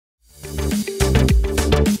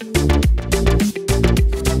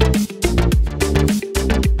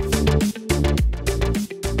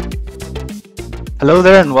Hello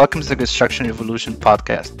there, and welcome to the Construction Revolution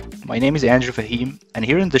podcast. My name is Andrew Fahim, and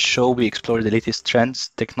here in this show, we explore the latest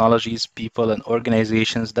trends, technologies, people, and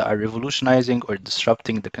organizations that are revolutionizing or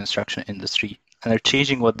disrupting the construction industry and are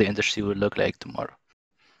changing what the industry will look like tomorrow.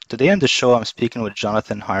 Today on the show, I'm speaking with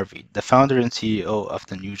Jonathan Harvey, the founder and CEO of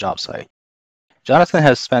the new Jobsite. Jonathan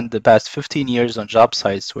has spent the past 15 years on job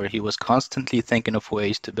sites where he was constantly thinking of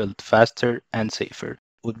ways to build faster and safer,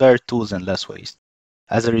 with better tools and less waste.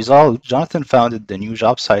 As a result, Jonathan founded the new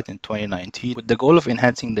job site in 2019 with the goal of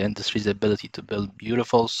enhancing the industry's ability to build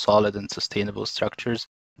beautiful, solid, and sustainable structures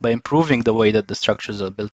by improving the way that the structures are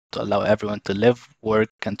built to allow everyone to live, work,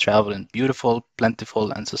 and travel in beautiful,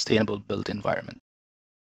 plentiful, and sustainable built environment.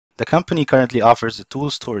 The company currently offers a tool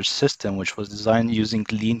storage system which was designed using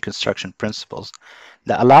lean construction principles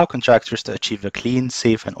that allow contractors to achieve a clean,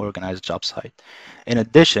 safe, and organized job site. In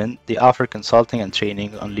addition, they offer consulting and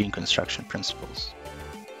training on lean construction principles.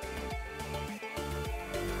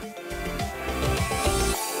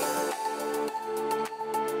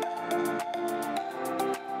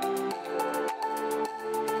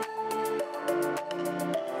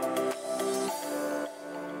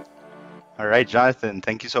 All right, Jonathan,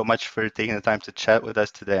 thank you so much for taking the time to chat with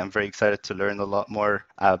us today. I'm very excited to learn a lot more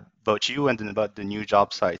about you and then about the new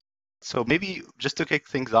job site. So maybe just to kick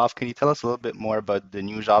things off, can you tell us a little bit more about the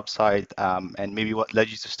new job site and maybe what led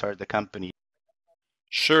you to start the company?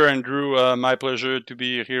 Sure, Andrew. My pleasure to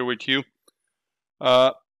be here with you.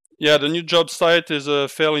 Uh, the new job site is a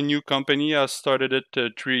fairly new company. I started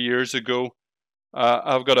it 3 years ago.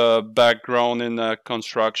 I've got a background in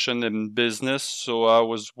construction and business, so I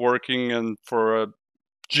was working for a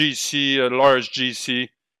GC, a large GC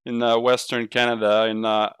in Western Canada, and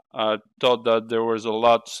I thought that there was a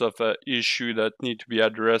lots of issue that need to be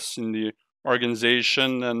addressed in the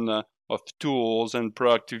organization and of tools and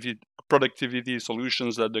productivity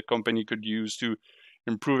solutions that the company could use to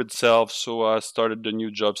improve itself. So I started the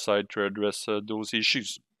new job site to address those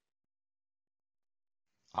issues.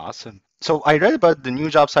 Awesome. So I read about the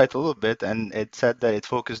new job site a little bit, and it said that it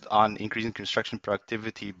focused on increasing construction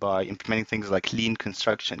productivity by implementing things like lean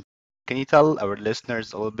construction. Can you tell our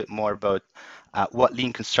listeners a little bit more about what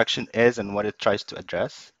lean construction is and what it tries to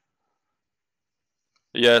address?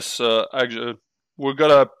 Yes, actually, we've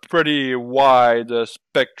got a pretty wide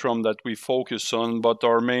spectrum that we focus on, but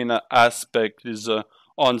our main aspect is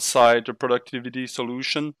on-site productivity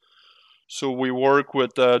solution. So we work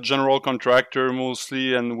with general contractor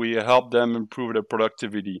mostly, and we help them improve their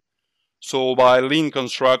productivity. So by lean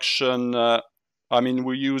construction,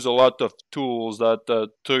 we use a lot of tools that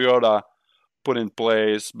Toyota put in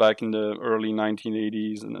place back in the early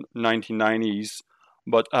 1980s and 1990s,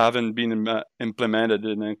 but haven't been implemented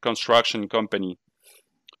in a construction company.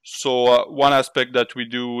 So one aspect that we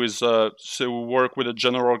do is so we work with a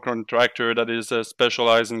general contractor that is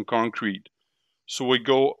specialized in concrete. So we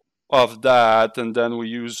go off that, and then we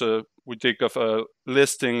take off a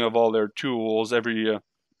listing of all their tools, every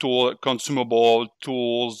tool, consumable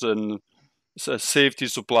tools, and safety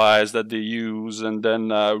supplies that they use, and then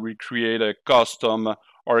we create a custom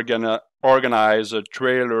organize a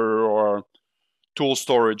trailer or tool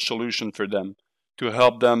storage solution for them to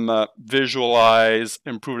help them visualize,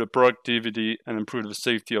 improve the productivity, and improve the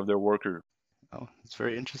safety of their worker. Oh, it's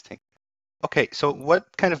very interesting. Okay, so what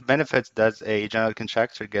kind of benefits does a general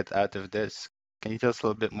contractor get out of this? Can you tell us a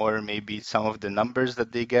little bit more, maybe some of the numbers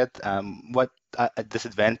that they get? What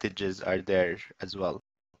disadvantages are there as well?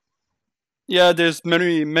 Yeah, there's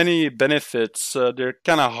many benefits. They're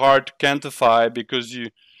kind of hard to quantify because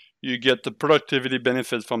you get the productivity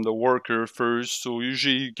benefit from the worker first. So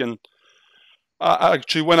usually you can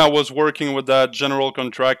actually, when I was working with that general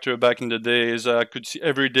contractor back in the days, I could see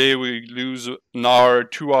every day we lose an hour,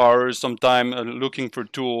 2 hours, sometime looking for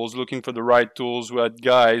tools, looking for the right tools. We had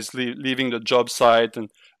guys leaving the job site and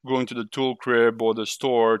going to the tool crib or the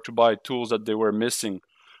store to buy tools that they were missing.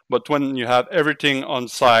 But when you have everything on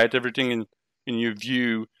site, everything in your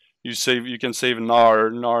view, you can save an hour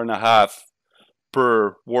and a half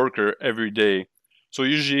per worker every day. So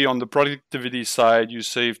usually on the productivity side, you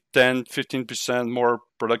save 10, 15% more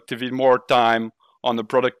productivity, more time on the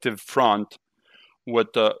productive front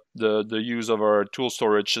with the use of our tool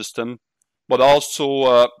storage system. But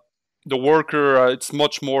also the worker, it's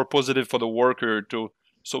much more positive for the worker to,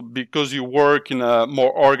 so because you work in a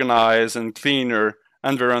more organized and cleaner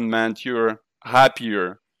environment, you're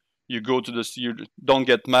happier. You go to this, you don't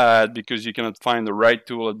get mad because you cannot find the right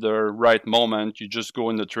tool at the right moment. You just go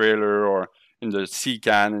in the trailer or in the C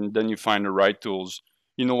can, and then you find the right tools.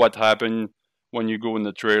 You know what happened when you go in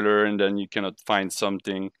the trailer and then you cannot find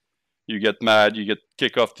something. you get mad, you get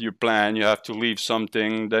kicked off your plan, you have to leave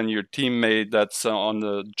something, then your teammate that's on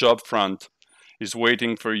the job front is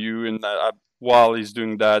waiting for you, and while he's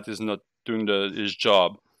doing that, is not doing his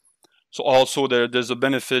job. So also there's a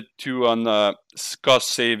benefit too on cost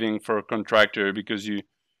saving for a contractor, because you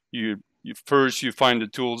first you find the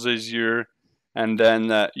tools easier, and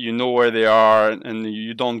then you know where they are, and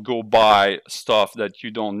you don't go buy stuff that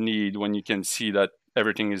you don't need when you can see that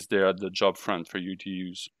everything is there at the job front for you to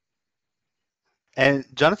use. And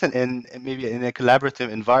Jonathan, in maybe in a collaborative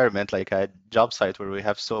environment like a job site where we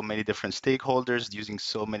have so many different stakeholders using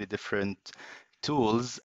so many different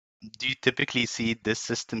tools, do you typically see this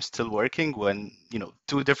system still working when,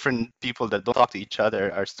 two different people that don't talk to each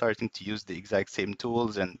other are starting to use the exact same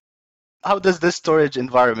tools? And how does this storage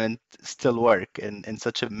environment still work in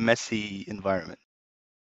such a messy environment?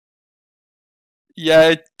 Yeah,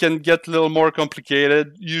 it can get a little more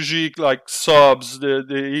complicated. Usually, like subs, they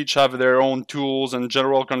each have their own tools, and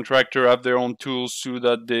general contractor have their own tools too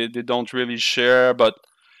that they don't really share. But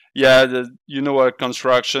yeah,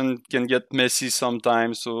 construction can get messy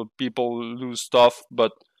sometimes, so people lose stuff.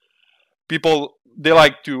 But people, they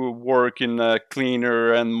like to work in a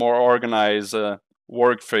cleaner and more organized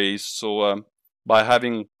workplace. So by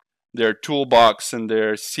having their toolbox and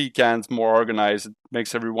their C cans more organized, it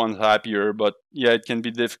makes everyone happier. But yeah, it can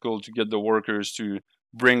be difficult to get the workers to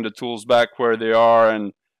bring the tools back where they are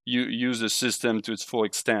and use the system to its full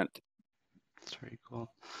extent. That's very cool.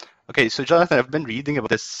 Okay, so Jonathan, I've been reading about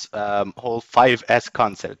this whole 5S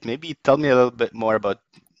concept. Maybe tell me a little bit more about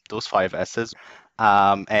those 5S's,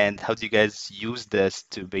 and how do you guys use this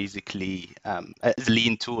to basically as a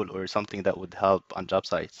lean tool or something that would help on job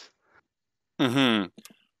sites? Mm-hmm.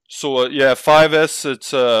 So yeah,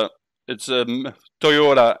 5S.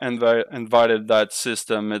 Toyota invited that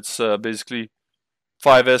system. It's basically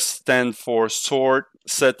 5S stand for sort,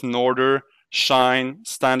 set in order, shine,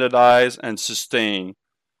 standardize, and sustain.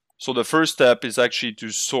 So the first step is actually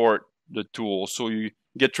to sort the tool. So you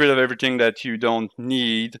get rid of everything that you don't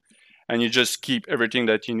need, and you just keep everything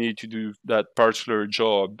that you need to do that particular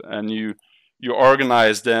job. And you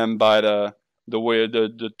organize them by the way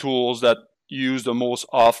the tools that you use the most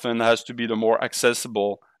often has to be the more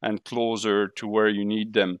accessible and closer to where you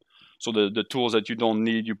need them. So the tools that you don't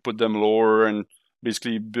need, you put them lower and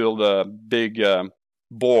basically build a big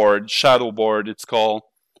board, shadow board it's called,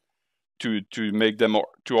 to make them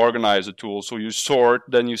to organize the tools. So you sort,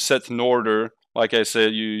 then you set in order. Like I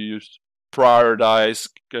said, you prioritize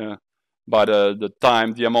by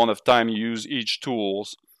the amount of time you use each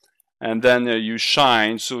tools, and then you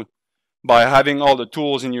shine. So by having all the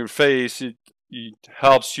tools in your face, it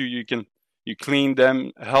helps you. You clean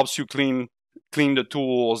them, helps you clean the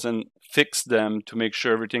tools and fix them to make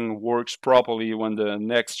sure everything works properly when the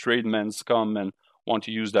next tradesmen come and want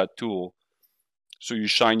to use that tool. So you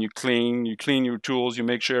shine, you clean your tools, you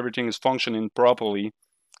make sure everything is functioning properly,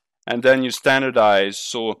 and then you standardize.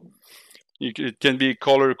 So it can be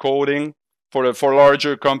color coding for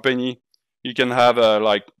larger company. You can have a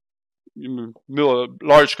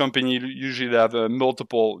large company usually have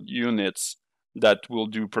multiple units that will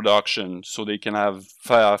do production, so they can have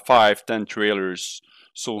 5, 10 trailers.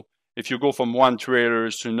 So if you go from one trailer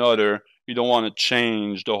to another, you don't want to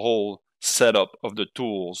change the whole setup of the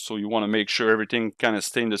tools. So you want to make sure everything kind of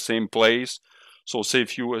stay in the same place. So say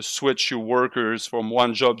if you switch your workers from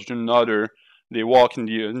one job to another, they walk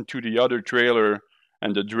into the other trailer,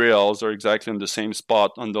 and the drills are exactly in the same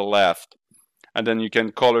spot on the left. And then you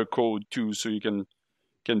can color code too, so you can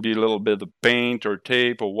be a little bit of paint or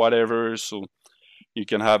tape or whatever. So you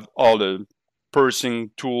can have all the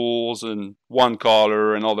pursing tools in one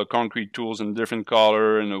color, and all the concrete tools in different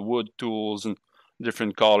color, and the wood tools in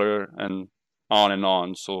different color, and on and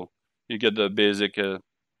on. So you get the basic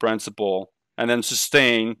principle. And then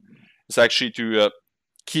sustain is actually to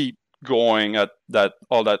keep going at that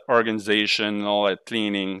all that organization and all that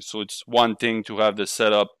cleaning. So it's one thing to have the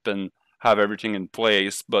setup and have everything in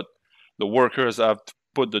place, but the workers have to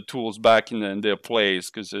put the tools back in their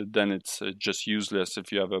place, because then it's just useless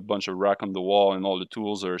if you have a bunch of rack on the wall and all the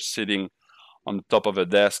tools are sitting on the top of a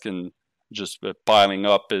desk and just piling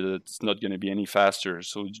up. It's not going to be any faster.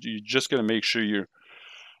 So you're just going to make sure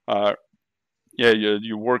uh,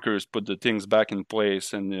 your workers put the things back in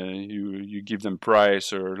place, and you give them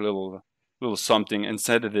price or a little something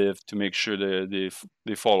incentive to make sure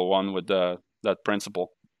they follow on with that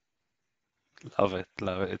principle. Love it,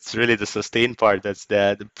 love it. It's really the sustain part that's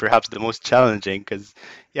perhaps the most challenging because,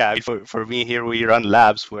 yeah, I mean, for me here we run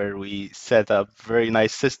labs where we set up very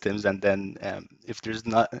nice systems, and then if there's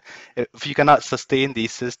not, if you cannot sustain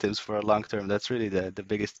these systems for a long term, that's really the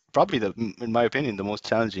biggest, probably in my opinion, the most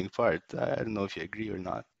challenging part. I don't know if you agree or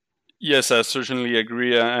not. Yes, I certainly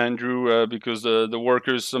agree, Andrew, because the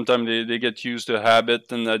workers sometimes they get used to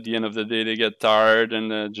habit, and at the end of the day they get tired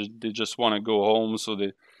and they just want to go home, so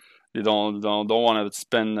they don't want to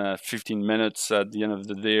spend 15 minutes at the end of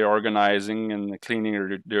the day organizing and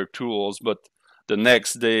cleaning their tools. But the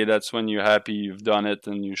next day, that's when you're happy you've done it,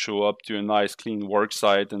 and you show up to a nice clean work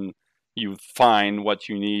site and you find what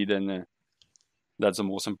you need, and that's the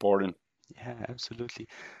most important. Yeah, absolutely.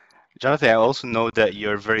 Jonathan, I also know that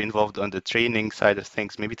you're very involved on the training side of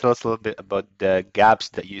things. Maybe tell us a little bit about the gaps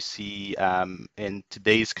that you see in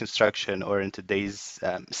today's construction or in today's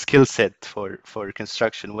skill set for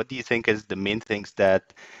construction. What do you think is the main things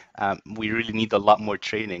that we really need a lot more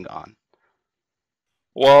training on?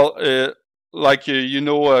 Well, like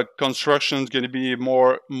construction is going to be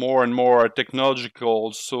more and more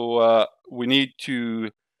technological, so we need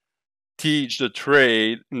to teach the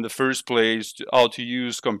trade in the first place how to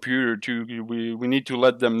use computer. We need to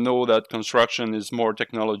let them know that construction is more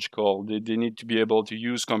technological. They need to be able to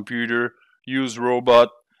use computer, use robot,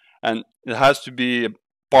 and it has to be a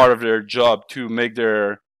part of their job to make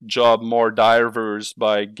their job more diverse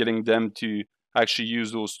by getting them to actually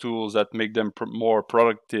use those tools that make them more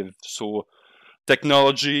productive. So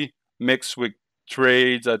technology mixed with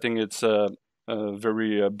trades, I think it's a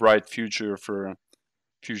very bright future for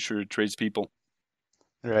future tradespeople.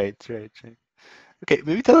 Right, right, right. Okay,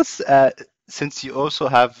 maybe tell us, since you also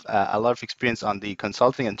have a lot of experience on the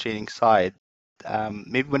consulting and training side,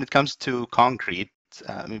 maybe when it comes to concrete,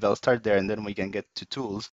 maybe I'll start there and then we can get to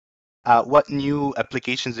tools. What new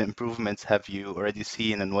applications and improvements have you already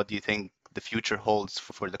seen, and what do you think the future holds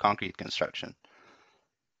for the concrete construction?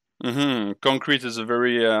 Concrete is a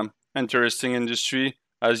very interesting industry.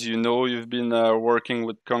 As you know, you've been working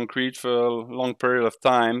with concrete for a long period of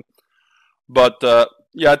time. But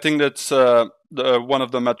yeah, I think that's one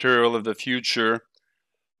of the material of the future.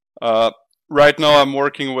 Uh, right now, I'm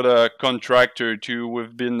working with a contractor too.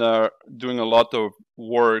 We've been doing a lot of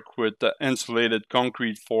work with insulated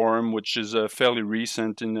concrete form, which is fairly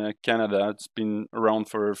recent in Canada. It's been around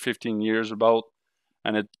for 15 years about,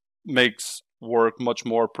 and it makes work much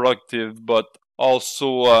more productive, but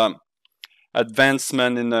also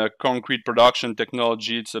advancement in concrete production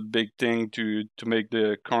technology. It's a big thing to make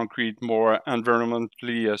the concrete more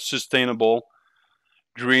environmentally sustainable,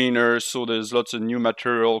 greener. So there's lots of new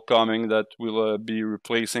material coming that will be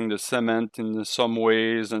replacing the cement in some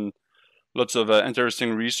ways, and lots of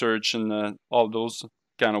interesting research in all those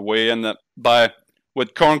kind of way. And by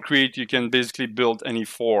with concrete, you can basically build any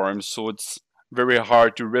form, so it's very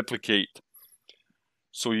hard to replicate.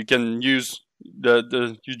 So you can use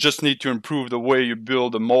the you just need to improve the way you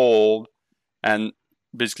build a mold, and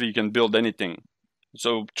basically you can build anything.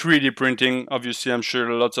 So 3D printing, obviously, I'm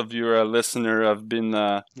sure lots of your listener have been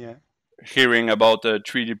Yeah. hearing about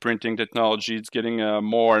 3D printing technology. It's getting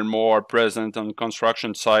more and more present on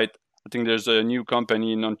construction site. I think there's a new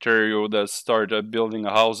company in Ontario that started building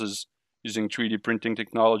houses using 3D printing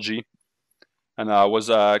technology. And I was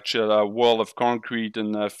actually at a World of Concrete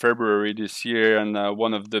in February this year, and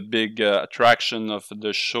one of the big attraction of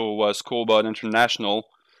the show was Cobalt International.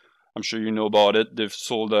 I'm sure you know about it. They've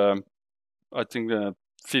sold, I think,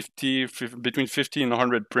 50 between 50 and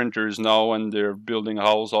 100 printers now, and they're building a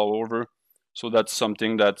house all over. So that's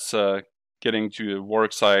something that's getting to a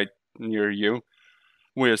work site near you.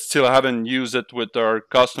 We still haven't used it with our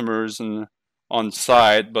customers and on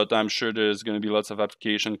site, but I'm sure there's going to be lots of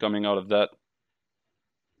application coming out of that.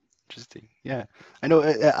 Interesting. Yeah, I know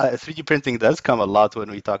 3D printing does come a lot when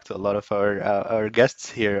we talk to a lot of our guests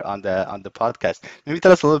here on the podcast. Maybe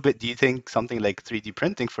tell us a little bit. Do you think something like 3D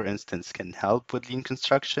printing, for instance, can help with lean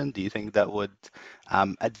construction? Do you think that would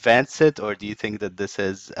advance it, or do you think that this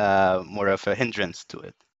is more of a hindrance to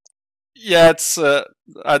it? Yeah, it's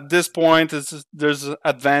at this point there's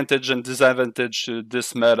advantage and disadvantage to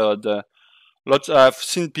this method. Lots I've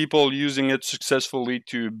seen people using it successfully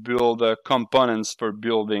to build components for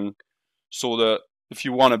building. So the if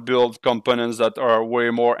you want to build components that are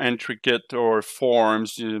way more intricate or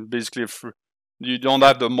forms, you basically you don't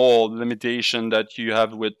have the mold limitation that you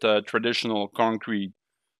have with traditional concrete.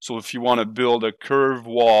 So if you want to build a curved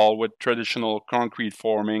wall with traditional concrete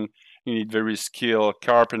forming, you need very skilled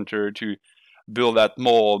carpenter to build that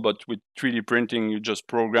mold. But with 3D printing, you just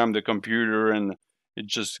program the computer and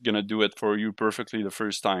it's just gonna do it for you perfectly the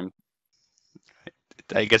first time.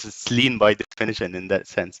 I guess it's lean by definition in that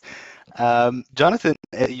sense. Jonathan,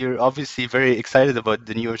 you're obviously very excited about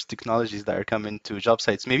the newest technologies that are coming to job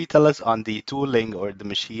sites. Maybe tell us on the tooling or the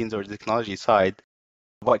machines or the technology side,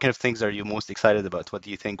 what kind of things are you most excited about? What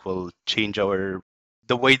do you think will change the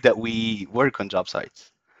way that we work on job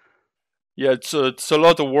sites? Yeah, it's a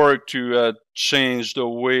lot of work to change the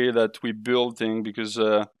way that we build things because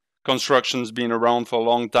construction's been around for a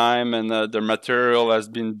long time and the material has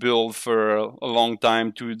been built for a long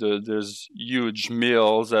time too. There's huge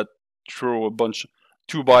mills that throw a bunch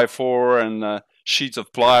 2x4 and sheets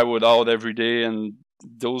of plywood out every day, and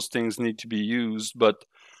those things need to be used. But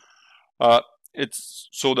uh, it's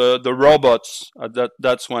so the robots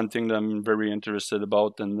that's one thing that I'm very interested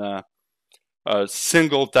about, and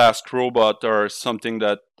single task robot are something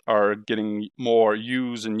that are getting more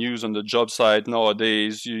use and use on the job site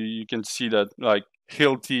nowadays. You can see that like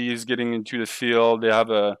Hilti is getting into the field. They have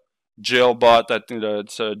a jailbot that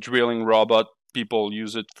it's a drilling robot. People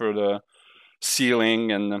use it for the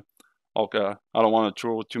sealing and okay, I don't want to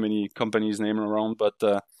throw too many companies' name around,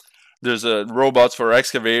 but there's a robots for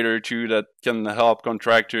excavator too that can help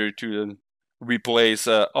contractor to replace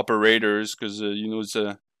operators because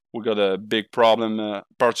we got a big problem,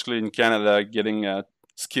 particularly in Canada, getting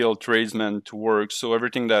skilled tradesmen to work. So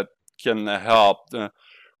everything that can help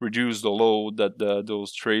reduce the load that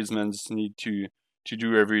those tradesmen need to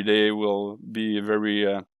do every day will be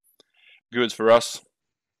very good for us.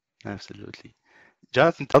 Absolutely.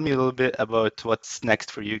 Jonathan, tell me a little bit about what's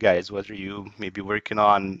next for you guys. What are you maybe working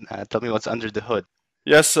on? Tell me what's under the hood.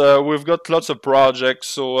 Yes, we've got lots of projects.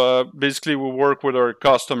 So basically, we work with our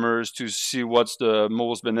customers to see what's the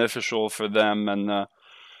most beneficial for them, and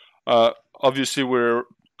obviously, we're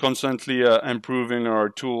constantly improving our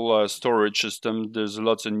tool storage system. There's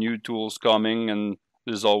lots of new tools coming, and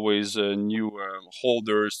there's always new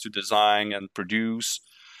holders to design and produce.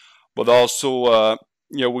 But also,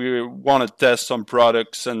 we want to test some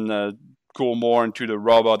products and go more into the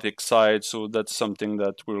robotic side. So that's something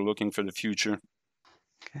that we're looking for the future.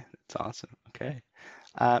 Okay, that's awesome. Okay.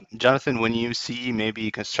 Jonathan, when you see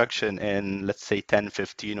maybe construction in, let's say, 10,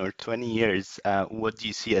 15, or 20 years, what do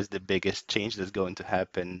you see as the biggest change that's going to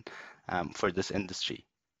happen for this industry?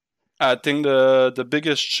 I think the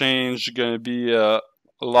biggest change is going to be a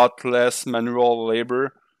lot less manual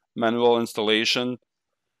labor, manual installation.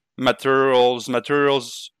 Materials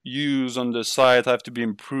used on the site have to be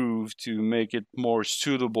improved to make it more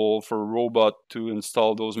suitable for a robot to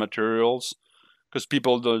install those materials because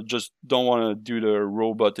people just don't want to do the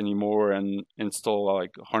robot anymore and install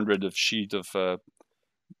like 100 of sheet of the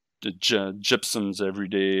gypsums every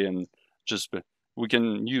day, and just we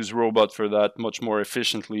can use robot for that much more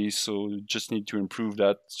efficiently, so just need to improve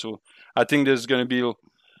that. So I think there's going to be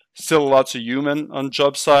still lots of human on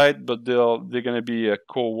job site, but they're going to be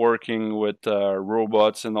co-working with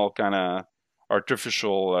robots and all kind of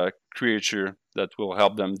artificial creature that will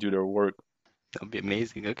help them do their work. That would be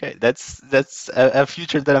amazing. Okay, that's a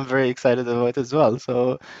future that I'm very excited about as well.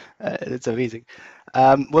 So it's amazing.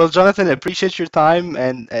 Well, Jonathan, I appreciate your time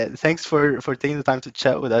and thanks for taking the time to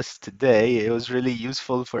chat with us today. It was really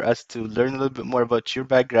useful for us to learn a little bit more about your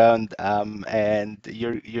background and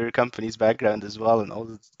your company's background as well, and all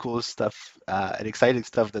the cool stuff and exciting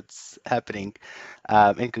stuff that's happening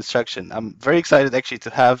in construction. I'm very excited actually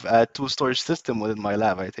to have a tool storage system within my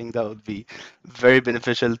lab. I think that would be very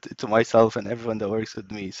beneficial to myself and everyone that works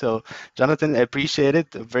with me. So, Jonathan, I appreciate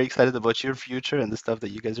it. I'm very excited about your future and the stuff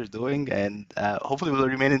that you guys are doing, and hopefully we'll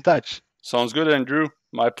remain in touch. Sounds good, Andrew.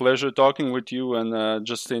 My pleasure talking with you, and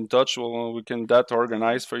just stay in touch. We can that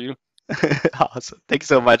organize for you. Awesome. Thanks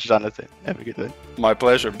so much, Jonathan. Have a good one. My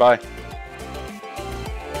pleasure. Bye.